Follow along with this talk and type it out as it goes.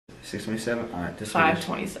627? Alright, this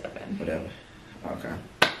 527. Whatever. Okay.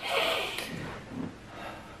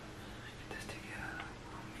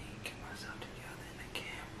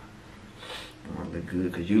 I look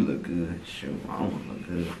good because you look good. Shoot, I don't want to look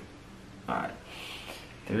good. Alright.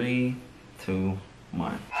 3, 2,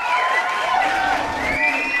 1.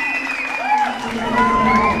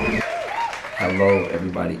 Hello,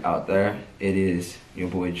 everybody out there. It is your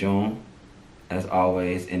boy June, as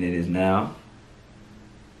always, and it is now.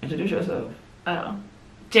 Introduce yourself. Oh,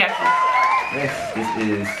 Jackie. Yes, this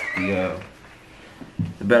is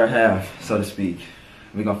the better half, so to speak.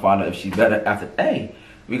 We're gonna find out if she better after. Hey.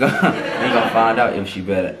 We're gonna find out if she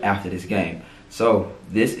better after this game. So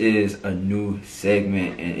this is a new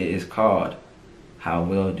segment and it is called How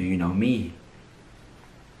Well Do You Know Me?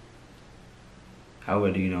 How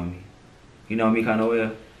well do you know me? You know me kinda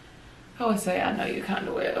well? I would say I know you kind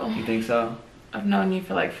of well. You think so? I've known you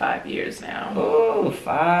for like 5 years now. Oh,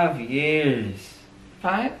 5 years.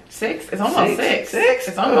 5? 6? It's almost 6. 6?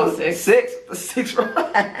 It's almost 6. 6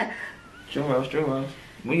 right. True Rose.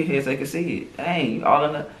 Move your head so you can see it. Dang, you all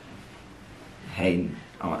in the hating.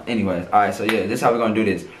 Anyways, alright, so yeah, this is how we're gonna do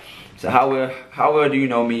this. So how well do you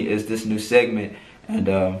know me is this new segment, and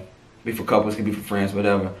be for couples, can be for friends,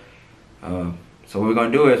 whatever. So what we're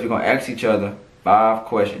gonna do is we're gonna ask each other 5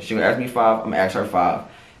 questions. She's gonna ask me 5, I'm gonna ask her 5.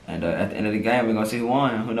 And at the end of the game, we're gonna see who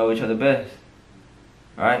won, who know each other best.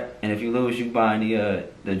 Alright? And if you lose, you buying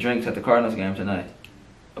the drinks at the Cardinals game tonight.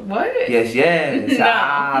 What? Yes.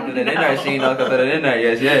 No. Put it in there. She ain't know, put it in there.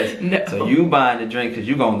 Yes. No. So you buying the drink because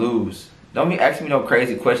you gonna lose. Don't be asking me no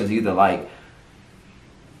crazy questions either. Like,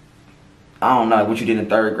 I don't know what you did in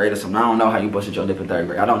 3rd grade or something. I don't know how you busted your lip in 3rd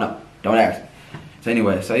grade. I don't know. Don't ask me. So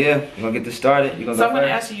anyway, so yeah, we're gonna get this started. You gonna so go I'm gonna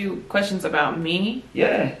first? ask you questions about me.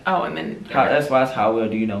 Yeah. Oh, and then That's why it's how well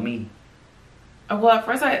do you know me? well, at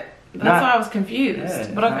first that's why I was confused.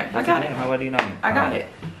 Yeah, but okay, I got it. How well do you know me? I got it.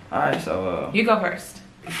 Alright, so You go first.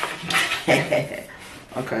 okay,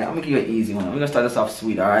 I'm gonna give you an easy one. We're gonna start this off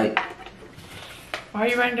sweet, alright? Why are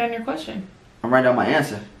you writing down your question? I'm writing down my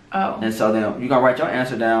answer. Oh. And so then you're gonna write your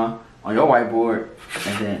answer down on your whiteboard,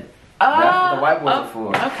 and then that's what the whiteboards are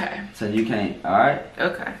for. Okay. So you can't, alright?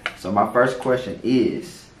 Okay. So my first question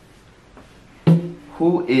is,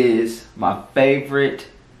 who is my favorite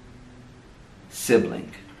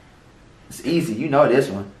sibling? It's easy, you know this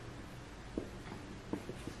one.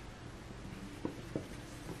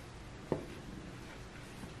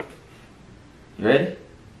 You ready?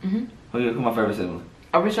 Mm-hmm. Who my favorite sibling?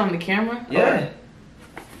 Are we showing the camera? Yeah.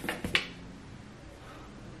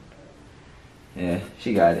 Yeah,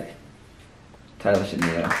 she got it. Tyler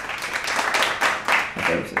Chanel. My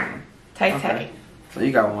favorite sibling. Tay. Okay. So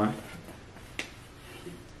you got one.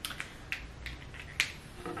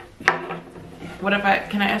 What if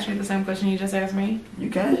can I ask you the same question you just asked me? You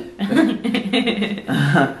can. I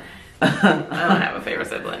don't have a favorite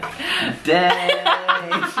sibling. Dang,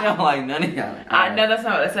 she don't like none of y'all. I know that's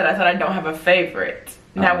not what I said. I said I don't have a favorite.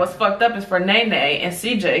 Now what's fucked up is for Nene and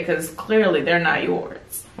CJ, because clearly they're not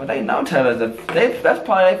yours. Well, they know Taylor's that's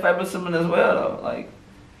probably their favorite sibling as well, though. Like,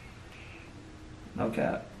 no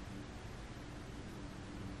cap.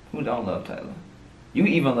 Who don't love Taylor? You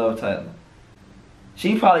even love Taylor.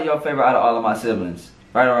 She probably your favorite out of all of my siblings.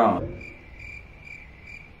 Right or wrong?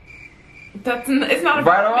 It's not about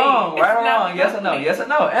right or me. wrong? Right or wrong? Yes or about no? me. Yes or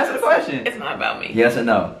no? Answer the question. It's not about me. Yes or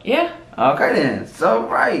no? Yeah. Okay then. So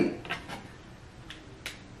right.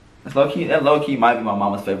 That's low key. That low key might be my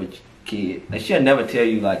mama's favorite kid. Like she'll never tell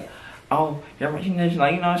you like, oh, you're like, she'll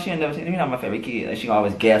never tell you you're not my favorite kid. Like she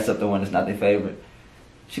always gas up the one that's not their favorite.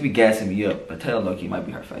 She be gassing me up, but Taylor low key might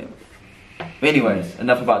be her favorite. But anyways,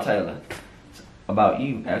 enough about Taylor. About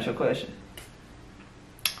you. Ask your question.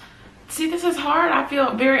 See, this is hard. I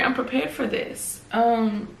feel very unprepared for this.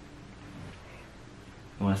 You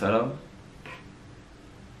want to start over?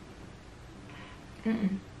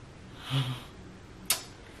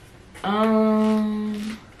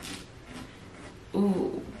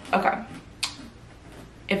 Ooh. Okay.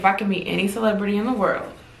 If I could meet any celebrity in the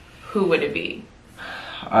world, who would it be?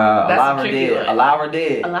 Alive or dead? Alive or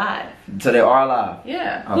dead? Alive. So they are alive?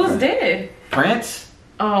 Yeah. Okay. Who's dead? Prince?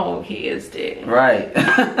 Oh, he is dead. Right.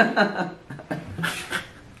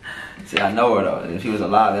 See, I know her though. If she was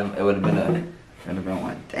alive, it would have been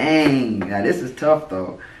one. Dang. Now this is tough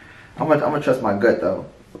though. I'm gonna trust my gut though.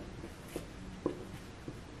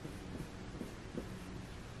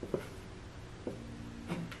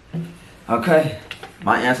 Okay.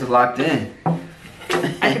 My answer's locked in.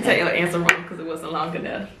 I can tell you the answer wrong because it wasn't long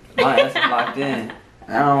enough. My answer's locked in.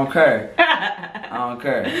 I don't care. I don't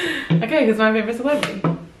care. Okay, who's my favorite celebrity?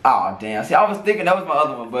 Oh damn. See, I was thinking that was my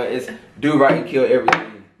other one, but it's do right and kill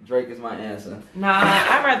everything. Drake is my answer. Nah,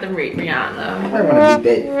 I'd rather read Rihanna. I want to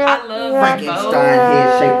beat that. I love Frankenstein Rainbow.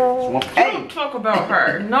 head shape. Swamp. Hey, don't talk about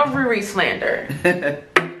her. No Riri slander.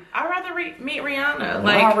 I'd rather meet Rihanna.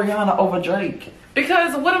 Why Like Rihanna over Drake?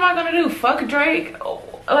 because what am I gonna do? Fuck Drake?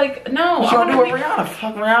 Like no. What you gonna do with Rihanna?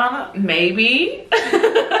 Fuck Rihanna? Maybe.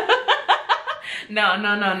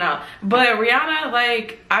 No. But Rihanna,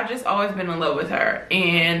 like, I just always been in love with her,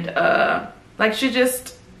 and like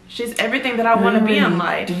she's everything that I want to be in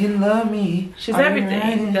life. Do you love me? She's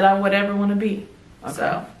everything that I would ever want to be. Okay.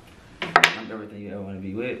 So I'm everything you ever want to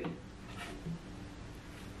be with.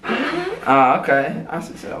 Okay. I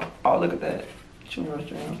see. So, oh, look at that.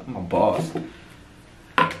 I'm a boss.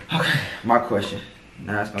 Okay, my question.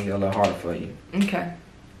 Now it's gonna get a little harder for you. okay.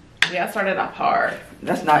 Yeah, I started off hard.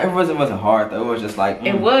 That's not. It wasn't hard though. It was just like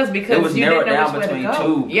It was because it was you narrowed didn't know down which way to between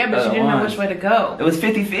go. two. Yeah, but you didn't know ones. which way to go. It was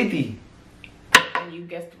 50-50. And you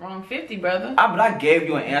guessed the wrong 50, brother. But I gave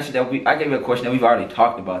you an answer that I gave you a question that we've already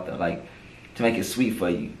talked about though, like to make it sweet for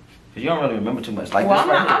you, because you don't really remember too much. Like Well,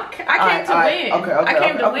 this right I came to win. Okay. I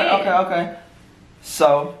came to win. Okay.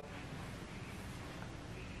 So.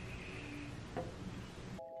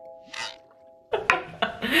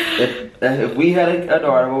 If we had a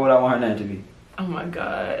daughter, what would I want her name to be? Oh my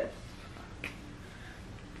god.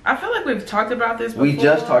 I feel like we've talked about this before. We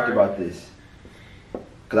just talked about this.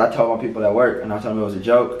 Because I told my people at work and I told them it was a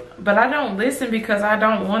joke. But I don't listen because I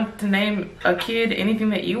don't want to name a kid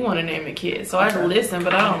anything that you want to name a kid. So I listen,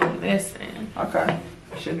 but I don't listen. Okay.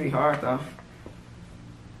 Shouldn't be hard though.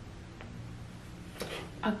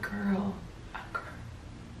 A girl.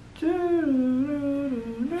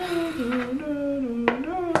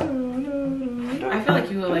 I feel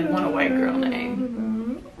like you would like want a white girl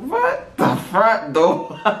name. What the front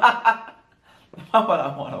door? Why would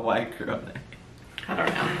I want a white girl name? I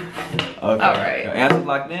don't know. Okay. All right. Your answer's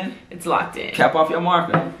locked in? It's locked in. Cap off your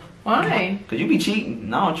marker. Why? Because you be cheating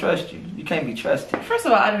and I don't trust you. You can't be trusted. First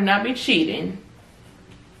of all, I do not be cheating.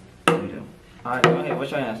 You do. Alright, go ahead.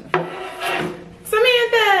 What's your answer?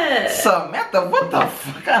 Samantha! Samantha, what the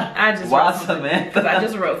fuck? I just Why wrote something, Samantha? because I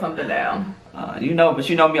just wrote something down. You know, but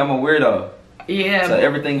you know me, I'm a weirdo. Yeah. So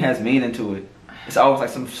everything has meaning to it. It's always like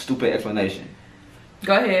some stupid explanation.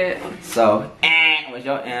 Go ahead. So, what's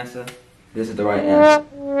your answer? This is the right answer.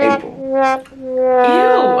 April. Ew,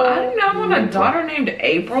 I did not want a daughter named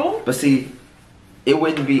April. But see, it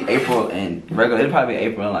wouldn't be April in regular. It'd probably be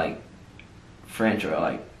April in like French or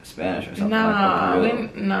like Spanish or something. Nah,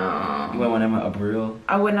 like no. You wouldn't want to name her Abril?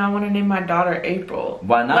 I would not want to name my daughter April.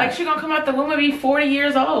 Why not? Like, she gonna come out the womb and be 40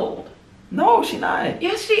 years old. No, she not.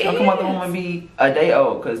 Yes, she is. She'll come out the womb and be a day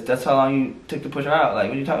old because that's how long you took to push her out. Like,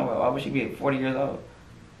 what are you talking about? Why would she be 40 years old?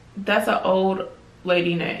 That's an old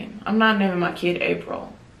lady name. I'm not naming my kid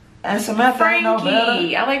April. And Samantha ain't no better.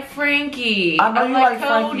 Frankie. I like Frankie. I know you like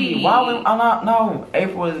Cody. Frankie. Why would I'm not? No,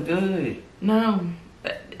 April is good. No.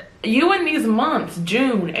 You in these months,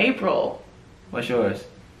 June, April. What's yours?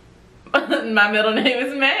 My middle name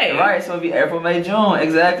is May. Right, so it'd be April, May, June.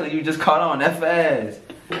 Exactly. You just caught on that fast.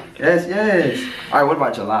 Yes. All right, what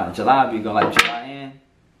about July? July would be going like July Ann?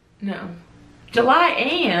 No. July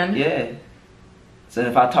Ann? Yeah. So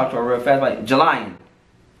if I talk to her real fast, like July,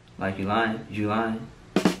 like you lying.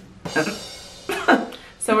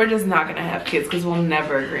 So we're just not gonna have kids because we'll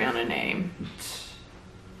never agree on a name.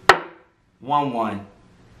 1-1.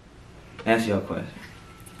 Answer your question.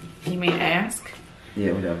 You mean ask?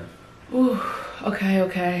 Yeah, whatever. Ooh,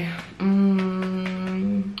 okay.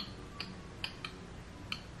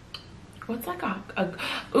 What's like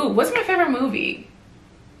what's my favorite movie?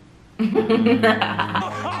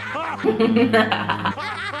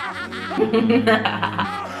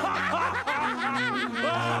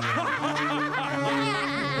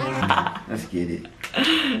 Let's get it.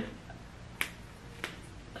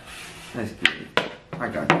 I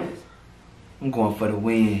got this. I'm going for the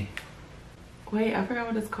win. Wait, I forgot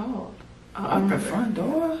what it's called. Up the front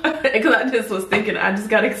door. Because I just was thinking, I just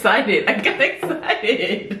got excited.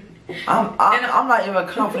 I'm not even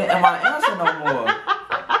confident in my answer no more.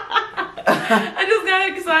 I just got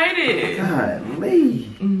excited. Golly.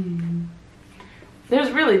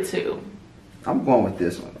 There's really two. I'm going with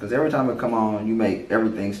this one because every time it come on, you make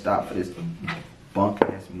everything stop for this bunk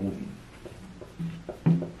ass movie.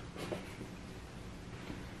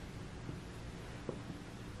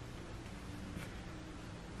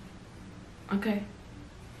 Okay.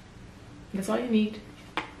 That's all you need.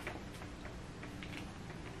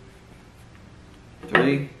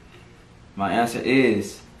 3. My answer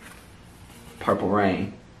is Purple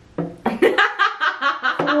Rain.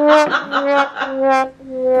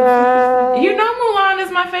 You know Mulan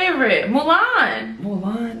is my favorite. Mulan.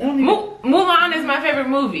 Mulan? Mulan is my favorite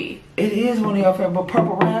movie. It is one of your favorite, but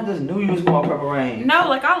Purple Rain, I just knew you was going Purple Rain. No,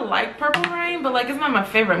 like I like Purple Rain, but like it's not my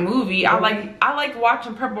favorite movie. I like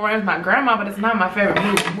watching Purple Rain with my grandma, but it's not my favorite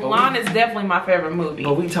movie. Mulan is definitely my favorite movie.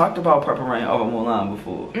 But we talked about Purple Rain over Mulan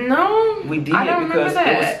before. No, we did I don't because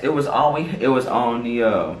remember that. it was on the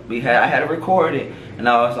I had it recorded, and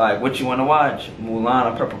I was like, "What you want to watch,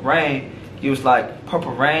 Mulan or Purple Rain?" He was like,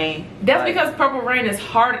 "Purple Rain." That's like, because Purple Rain is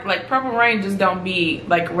hard. Like Purple Rain just don't be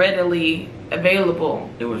like readily available.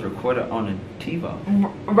 it was recorded on the TiVo.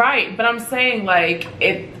 Right, but I'm saying like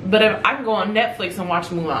it. But if I can go on Netflix and watch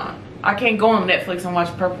Mulan, I can't go on Netflix and watch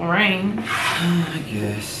Purple Rain. I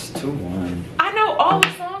guess 2-1. I know all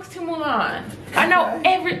the songs to Mulan. I know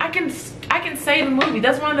I can say the movie.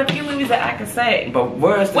 That's one of the few movies that I can say. But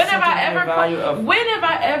where's the when have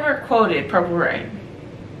I ever quoted Purple Rain?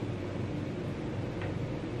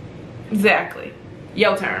 Exactly.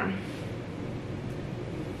 Your turn.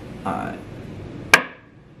 Alright.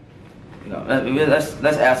 You know,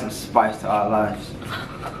 let's add some spice to our lives.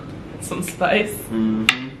 Some spice?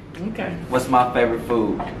 Mm-hmm. Okay. What's my favorite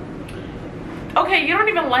food? Okay, you don't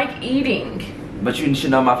even like eating. But you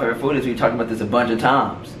should know my favorite food is. We talked about this a bunch of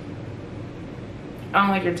times. I don't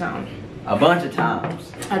like your tone. A bunch of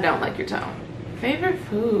times. I don't like your tone. Favorite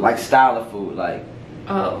food? Like style of food, like.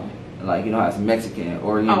 Oh. Like, you know how it's Mexican,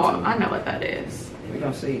 Oriental. Oh, I know what that is. We're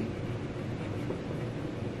gonna see.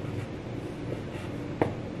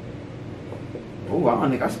 Oh, I don't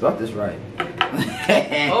think I spelled this right.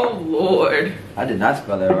 Oh, Lord. I did not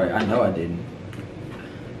spell that right. I know I didn't.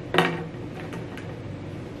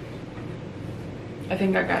 I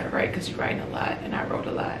think I got it right because you're writing a lot and I wrote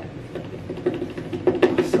a lot.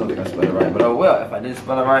 I still think I spelled it right. But oh well, if I didn't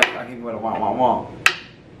spell it right, I'll give you what I want.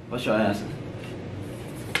 What's your answer?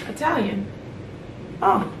 Italian.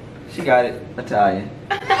 Oh, she got it. Italian.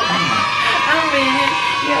 I'm winning.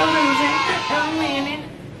 You're losing. I'm winning.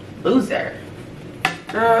 Loser.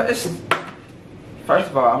 Girl, it's... First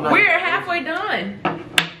of all, I'm not... We're halfway done.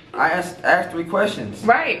 I asked 3 questions.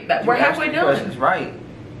 Right. We're halfway done. Questions. Right.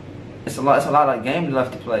 It's a lot of game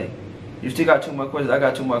left to play. You still got 2 more questions. I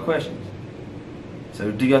got 2 more questions.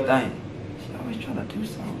 So do your thing. She always trying to do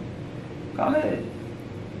something. Go ahead.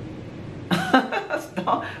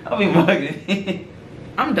 Don't be mugging me.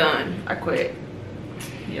 I'm done. I quit.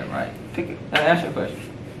 Yeah, right. Pick it. Ask your question.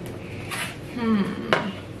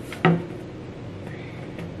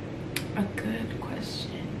 A good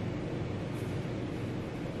question.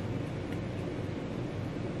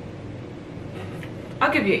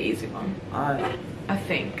 I'll give you an easy one. Alright. I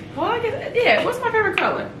think. Well, I guess, yeah. What's my favorite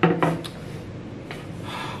color?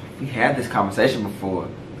 We had this conversation before.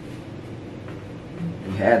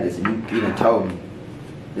 We had this, and you even told me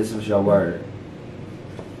this was your word.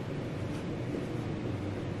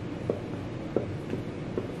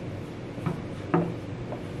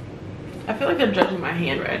 I feel like they're judging my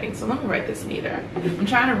handwriting, so let me write this neater. I'm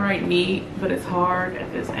trying to write neat, but it's hard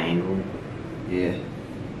at this angle. Yeah.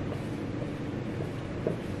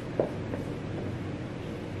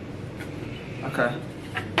 Okay.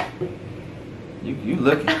 You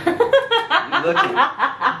looking. You looking.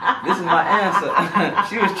 This is my answer.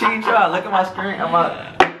 She was cheating, y'all. Look at my screen. I'm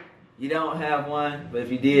like, you don't have one, but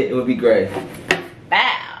if you did, it would be gray.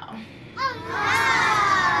 Bow.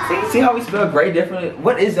 See how we spell gray differently?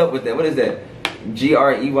 What is up with that? What is that?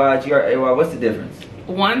 G-R-E-Y, G-R-A-Y, what's the difference?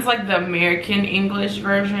 One's like the American English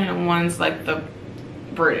version and one's like the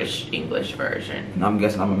British English version. And I'm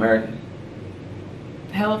guessing I'm American.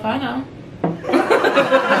 Hell if I know.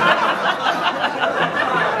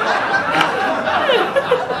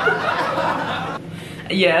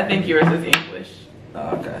 Yeah, I think yours is English.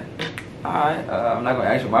 Okay. Alright, I'm not gonna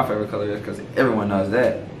ask you what my favorite color is because everyone knows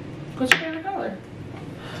that. What's your favorite color?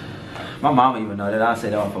 My mama even know that. I say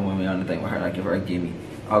that one for when we on the thing with her. I give her a gimme.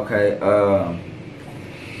 Okay.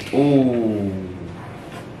 Ooh.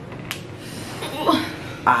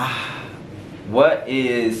 What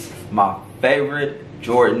is my favorite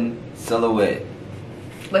Jordan silhouette?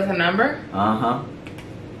 Like a number? Uh-huh.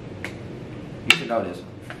 You should know this one.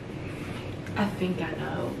 I think I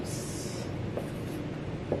know.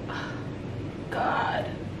 God.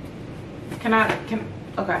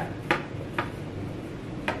 Okay.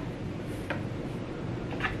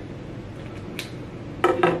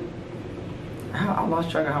 I lost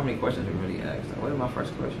track of how many questions we really asked. What is my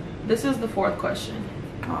first question? This is the 4th question.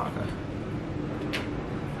 Oh, okay.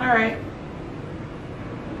 All right.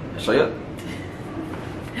 So, yeah.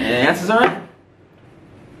 And answers are in?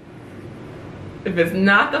 If it's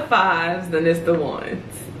not the 5s, then it's the 1s.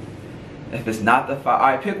 If it's not the 5, all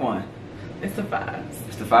right, pick one. It's the 5s.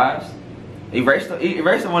 It's the 5s. Erase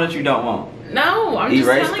the one that you don't want. No, I'm just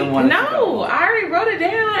Erase telling the you. one. No, I already wrote it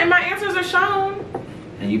down and my answers are shown.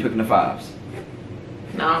 And you picking the 5s.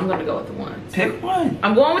 No, I'm gonna go with the 1s. Pick one.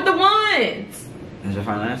 I'm going with the 1s. That's your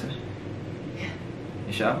final answer? Yeah.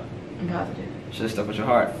 You sure? I'm positive. Should have stuck with your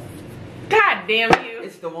heart. God damn you.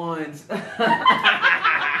 It's the 1s.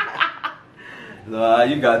 No,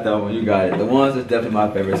 you got that one. You got it. The 1s is definitely my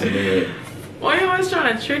favorite cigarette. Why are you always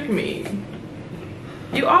trying to trick me?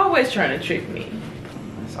 You always trying to trick me.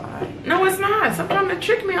 That's alright. No, it's not. Stop trying to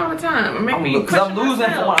trick me all the time. Or make me Because I'm question losing for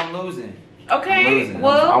myself. what I'm losing. Okay, I'm losing.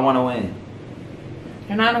 well, I want to win.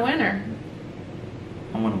 You're not a winner.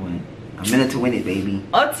 I want to win. I'm in it to win it, baby.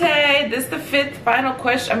 Okay, this is the 5th final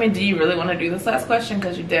question. I mean, do you really want to do this last question?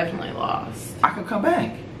 Because you definitely lost. I can come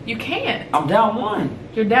back. You can't. I'm down 1.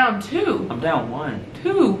 You're down 2. I'm down 1.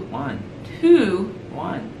 2. 1. 2.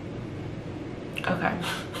 1. Okay.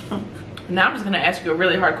 Now I'm just going to ask you a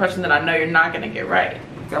really hard question that I know you're not going to get right.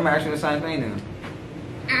 I'm gonna ask you the same thing then.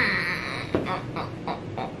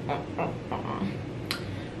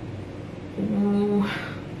 Ooh.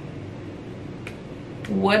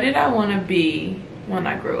 What did I want to be when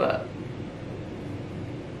I grew up?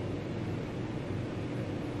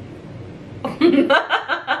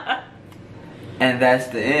 And that's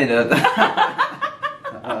the end of the...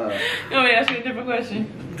 You want me to ask you a different question?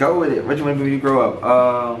 Go with it. What you want to be when you grow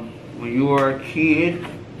up? When you were a kid,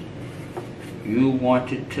 you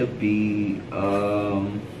wanted to be,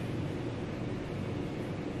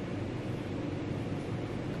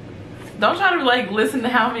 Don't try to like listen to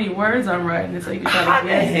how many words I'm writing so you can try how to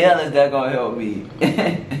the guess. hell is that gonna help me?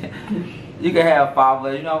 You can have 5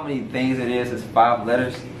 letters. You know how many things it is? It's 5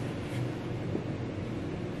 letters.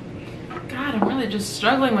 God, I'm really just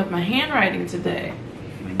struggling with my handwriting today.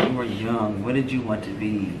 When you were young, what did you want to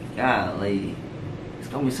be? Golly. It's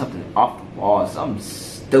gonna be something off the wall. Something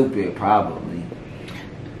stupid, probably.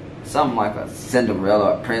 Something like a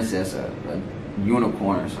Cinderella, a princess, a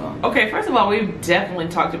unicorn or something. Okay, first of all, we've definitely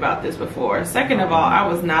talked about this before. Second of all, I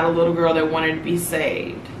was not a little girl that wanted to be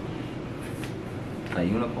saved. A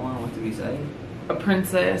unicorn wants to be saved? A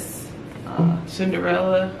princess,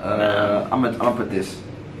 Cinderella. No. I'm gonna put this.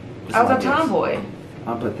 I was a tomboy.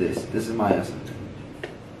 I'll put this. This is my answer.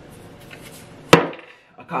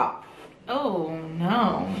 A cop. Oh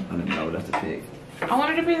no. I didn't know that's the pick. I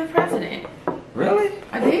wanted to be the president. Really?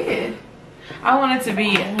 I did. I wanted to be.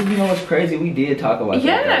 You know what's crazy? We did talk about that.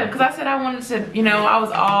 Yeah, because I said I wanted to, you know,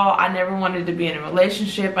 I never wanted to be in a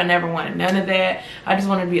relationship. I never wanted none of that. I just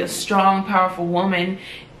wanted to be a strong, powerful woman.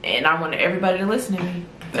 And I wanted everybody to listen to me.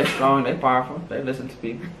 They're strong, they're powerful. They listen to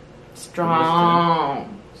people.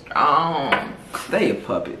 Strong. Strong. They a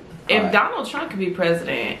puppet. If Right. Donald Trump could be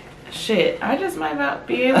president, shit, I just might not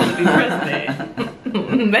be able to be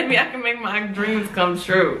president. Maybe I can make my dreams come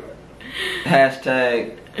true.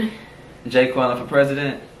 Hashtag JACQUIE for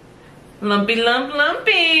president. Lumpy lump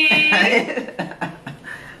lumpy.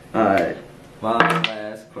 Alright.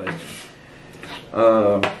 Last question.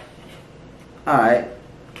 Alright.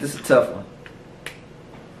 This is a tough one.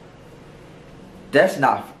 That's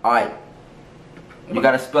not alright. You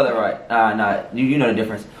gotta spell it right. Nah, you know the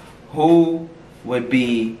difference. Who would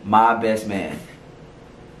be my best man?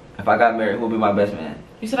 If I got married, who would be my best man?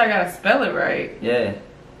 You said I gotta spell it right. Yeah.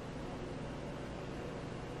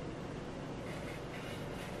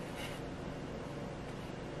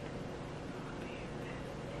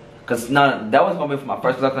 Cause no, that was gonna be for my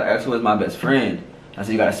first. Cause I was gonna ask who is my best friend. I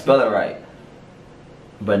said you gotta spell it right.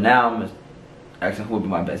 But now I'm asking who would be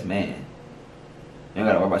my best man. You don't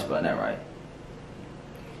gotta worry about spelling that right.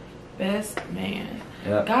 Best man.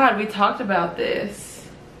 Yep. God, we talked about this.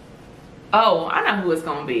 Oh, I know who it's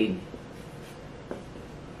gonna be.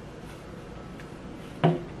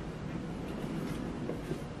 I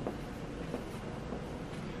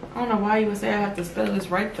don't know why you would say I have to spell this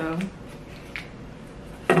right though.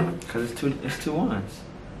 Cause it's two ones.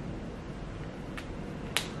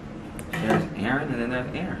 There's Aaron and then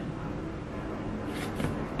there's Aaron.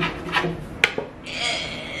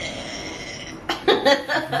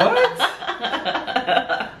 What?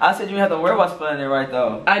 I said you have to worry about spelling it right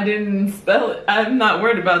though. I didn't spell it. I'm not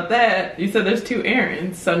worried about that. You said there's 2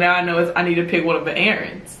 Aarons, so now I know I need to pick one of the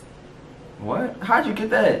Aarons. What? How'd you get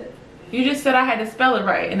that? You just said I had to spell it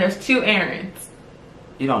right, and there's 2 Aarons.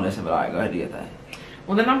 You don't listen, but alright, go ahead and get that.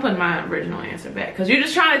 Well, then I'm putting my original answer back, because you're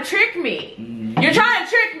just trying to trick me. You're trying to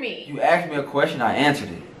trick me. You asked me a question, I answered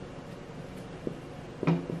it.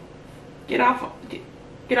 Get off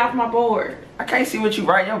my board. I can't see what you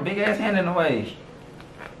write. Your big ass hand in the way.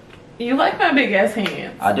 You like my big ass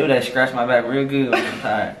hands. I do that. Scratch my back real good when I'm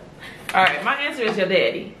tired. All right, my answer is your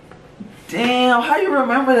daddy. Damn, how you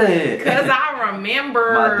remember that? Cause I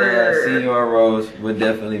remember. My dad, Senior Rose, would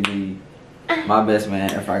definitely be my best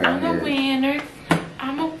man if I got married. I'm a winner.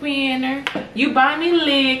 I'm a winner. You buy me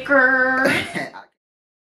liquor.